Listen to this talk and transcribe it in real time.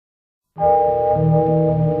Yo,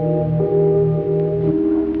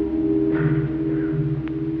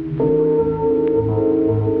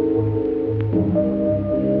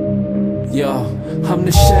 I'm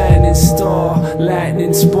the shining star,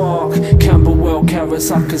 lightning spark, Camberwell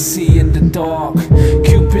carrots I can see in the dark.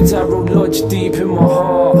 Cupid's arrow lodged deep in my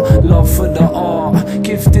heart, love for the art,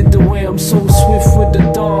 gifted the way I'm so swift with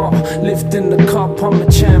the dart. Lifting the cup, I'm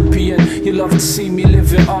a champion, you love to see me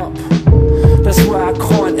live it up. That's why I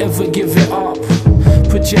can't ever give it up.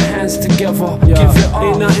 Put your hands together, give it up.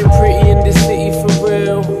 Ain't nothing pretty in this city for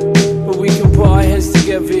real, but we can put our heads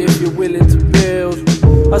together if you're willing to build.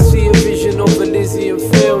 I see a vision of Elysian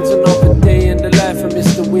fields, another day in the life of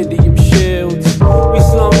Mr. William Shields. We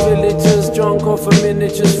slum villagers, drunk off of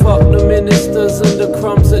miniatures, fuck the ministers and the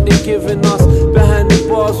crumbs that they're giving us. Behind the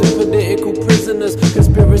bars with political prisoners,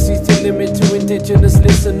 conspiracies to limit to indigenous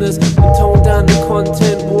listeners, and tone down the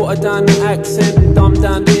content, water down the accent, and dumb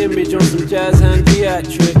down the image on some jazz and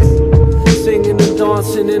theatrics. Singing and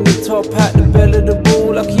dancing in the top hat, the bell of the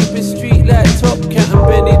ball. I keep it street like Top Cat and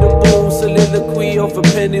Benny the Bull. Soliloquy of a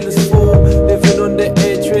penniless fool, living on the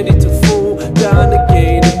edge, ready to fall down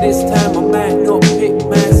again. And this time I might not pick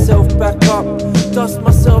myself back up, dust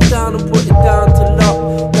myself down and put it down to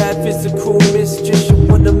luck. Life is a cruel mistress, you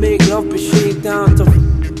wanna make love but she ain't down to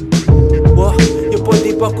what? Your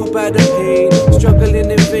body buckled by the pain, struggling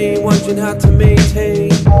in vain, wondering how to maintain.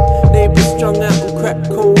 Neighbours strung out on crack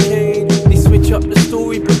cocaine. They switch up the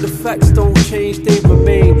story but the facts don't change, they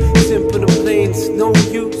remain simple and plain, it's no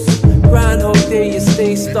use. Groundhog Day, you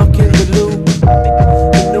stay stuck in the loop,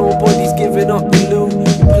 and nobody's giving up the loot.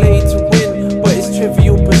 You play to win, but it's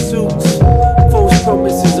trivial pursuits. False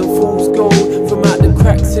promises and fool's gold, from out the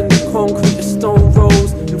cracks in the concrete, the stone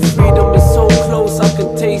rolls. And freedom is so close, I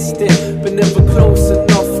can taste it, but never close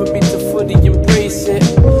enough for me to fully embrace it.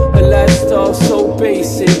 A lifestyle so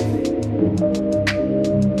basic.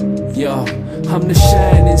 Yo, I'm the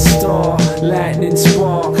shining star, lightning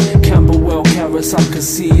spark, Camberwell carrots I can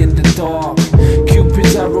see in the dark.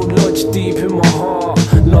 Cupid's arrow lodged deep in my heart,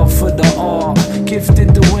 love for the art,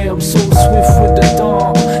 gifted the way I'm so swift with the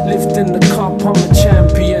dart. Lifting the cup, I'm a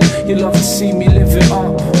champion, you love to see me live it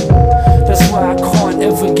up. That's why I can't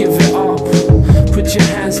ever give it up. Put your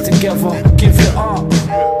hands together, give it up.